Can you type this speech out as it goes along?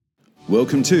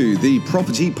Welcome to the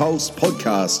Property Pulse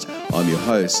podcast. I'm your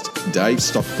host, Dave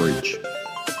Stockbridge.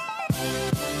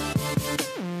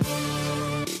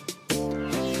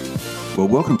 Well,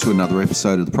 welcome to another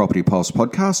episode of the Property Pulse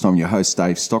podcast. I'm your host,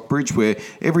 Dave Stockbridge, where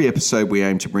every episode we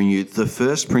aim to bring you the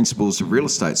first principles of real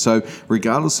estate. So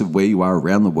regardless of where you are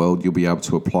around the world, you'll be able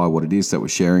to apply what it is that we're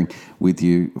sharing with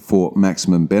you for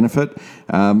maximum benefit.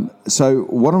 So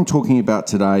what I'm talking about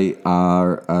today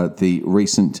are the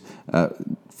recent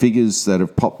figures that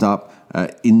have popped up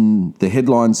in the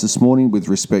headlines this morning with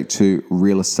respect to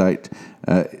real estate,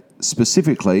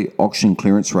 specifically auction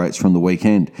clearance rates from the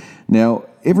weekend. Now,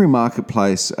 every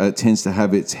marketplace tends to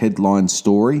have its headline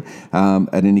story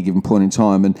at any given point in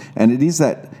time, and it is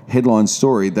that headline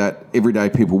story that everyday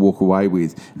people walk away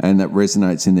with and that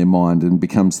resonates in their mind and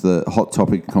becomes the hot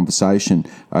topic of conversation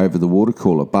over the water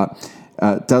cooler. But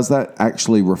does that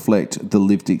actually reflect the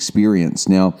lived experience?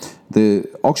 Now, the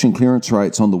auction clearance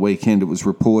rates on the weekend, it was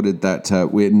reported that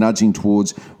we're nudging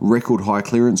towards record high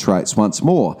clearance rates once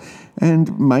more.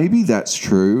 And maybe that's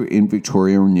true in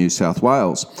Victoria and New South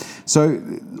Wales. So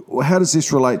how does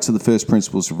this relate to the first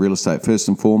principles of real estate? First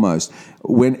and foremost,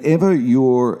 whenever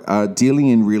you're dealing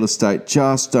in real estate,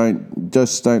 just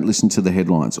don't listen to the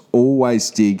headlines.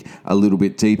 Always dig a little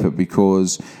bit deeper,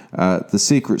 because the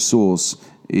secret sauce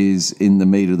is in the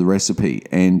meat of the recipe.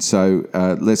 And so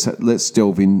let's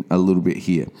delve in a little bit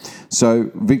here. So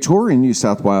Victoria and New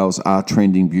South Wales are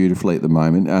trending beautifully at the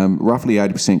moment. Roughly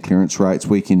 80% clearance rates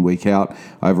week in, week out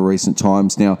over recent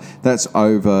times. Now, that's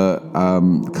over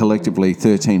collectively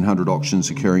 1,300 auctions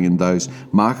occurring in those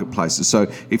marketplaces.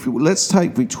 So let's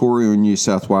take Victoria and New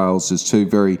South Wales as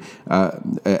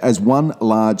as one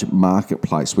large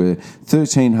marketplace where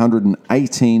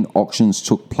 1,318 auctions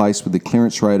took place with a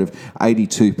clearance rate of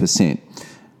 82%.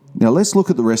 Now let's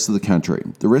look at the rest of the country.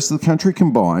 The rest of the country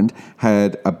combined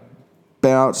had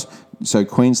about, so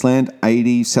Queensland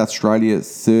 80, South Australia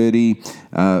 30,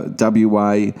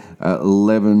 WA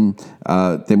 11.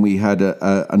 Then we had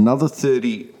another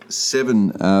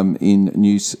 37 in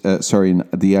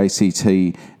the ACT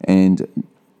and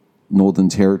Northern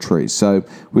Territory. So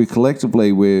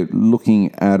we're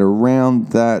looking at around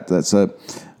that. That's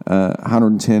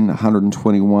 110,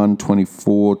 121,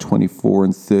 24, 24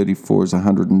 and 34 is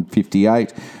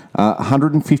 158.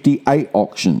 158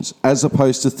 auctions as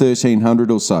opposed to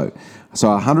 1,300 or so. So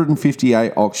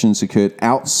 158 auctions occurred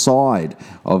outside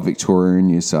of Victoria and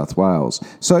New South Wales.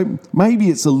 So maybe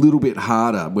it's a little bit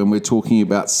harder when we're talking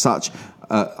about such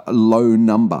a low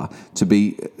number to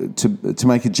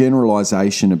make a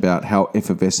generalisation about how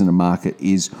effervescent a market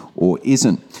is or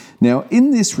isn't. Now, in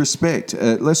this respect,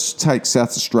 let's take South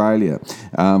Australia,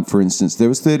 for instance. There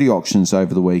was 30 auctions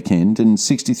over the weekend and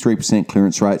 63%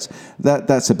 clearance rates.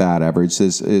 That's about average.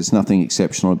 There's nothing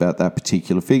exceptional about that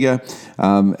particular figure.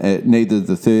 Neither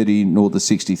the 30 nor the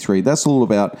 63. That's all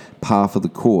about par for the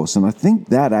course. And I think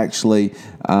that actually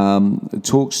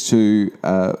talks to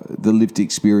the lived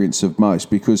experience of most,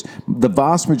 because the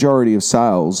vast majority of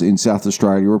sales in South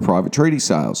Australia are private treaty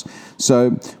sales.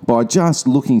 So by just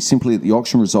looking simply at the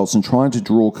auction results and trying to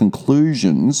draw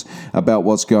conclusions about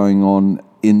what's going on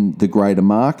in the greater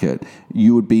market,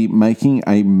 you would be making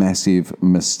a massive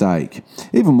mistake.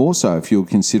 Even more so if you're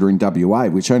considering WA,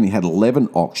 which only had 11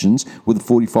 auctions with a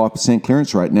 45%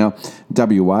 clearance rate. Now,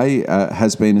 WA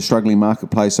has been a struggling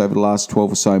marketplace over the last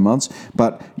 12 or so months,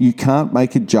 but you can't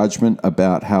make a judgment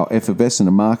about how effervescent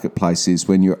a marketplace is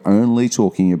when you're only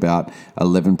talking about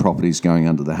 11 properties going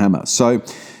under the hammer. So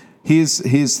here's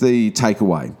the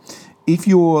takeaway. If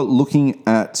you're looking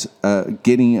at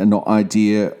getting an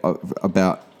idea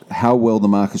about how well the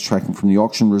market's tracking from the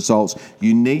auction results,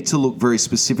 you need to look very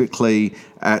specifically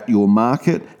at your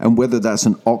market and whether that's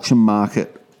an auction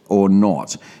market or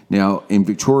not. Now, in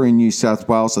Victoria and New South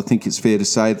Wales, I think it's fair to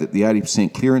say that the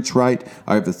 80% clearance rate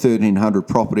over 1,300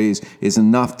 properties is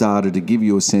enough data to give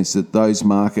you a sense that those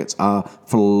markets are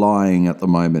flying at the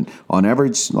moment. On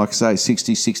average, like I say,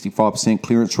 60-65%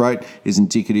 clearance rate is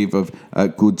indicative of a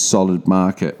good, solid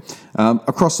market.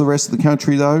 Across the rest of the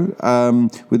country, though,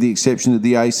 with the exception of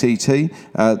the ACT,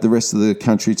 the rest of the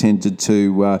country tended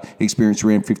to experience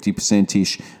around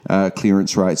 50%-ish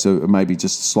clearance rates, or maybe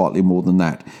just slightly more than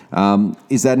that.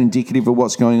 Is that indicative of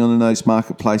what's going on in those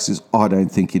marketplaces? I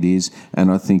don't think it is,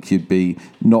 and I think you'd be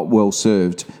not well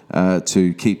served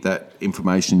to keep that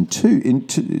information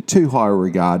too high a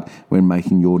regard when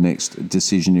making your next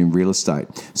decision in real estate.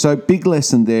 So big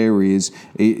lesson there is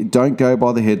don't go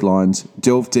by the headlines,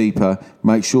 delve deeper,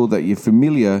 make sure that you're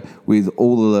familiar with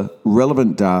all the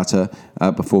relevant data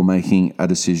before making a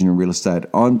decision in real estate.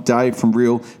 I'm Dave from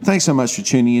Real. Thanks so much for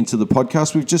tuning into the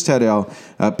podcast. We've just had our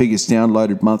biggest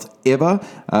downloaded month ever.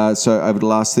 So over the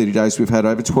last 30 days, we've had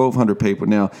over 1,200 people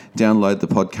now download the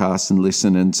podcast and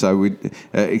listen. And so we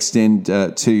extend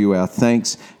to you our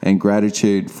thanks and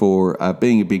gratitude for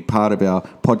being a big part of our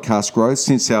podcast growth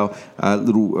since our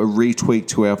little retweak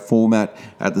to our format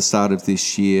at the start of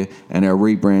this year and our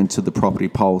rebrand to the Property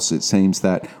Pulse. It seems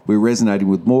that we're resonating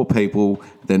with more people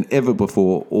than ever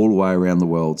before all the way around the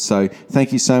world. So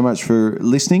thank you so much for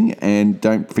listening, and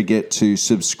don't forget to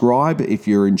subscribe if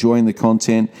you're enjoying the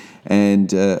content,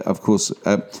 and of course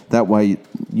that way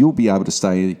you'll be able to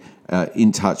stay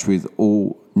in touch with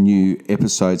all new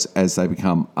episodes as they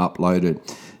become uploaded.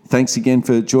 Thanks again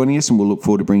for joining us, and we'll look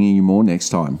forward to bringing you more next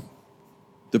time.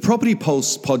 The Property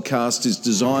Pulse podcast is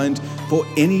designed for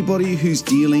anybody who's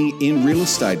dealing in real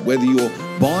estate, whether you're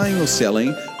buying or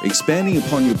selling, expanding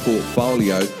upon your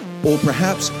portfolio, or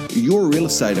perhaps you're a real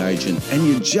estate agent and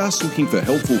you're just looking for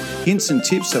helpful hints and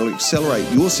tips that will accelerate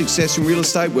your success in real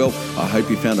estate. Well, I hope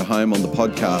you found a home on the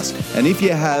podcast. And if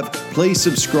you have, please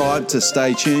subscribe to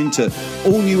stay tuned to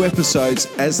all new episodes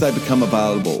as they become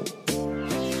available.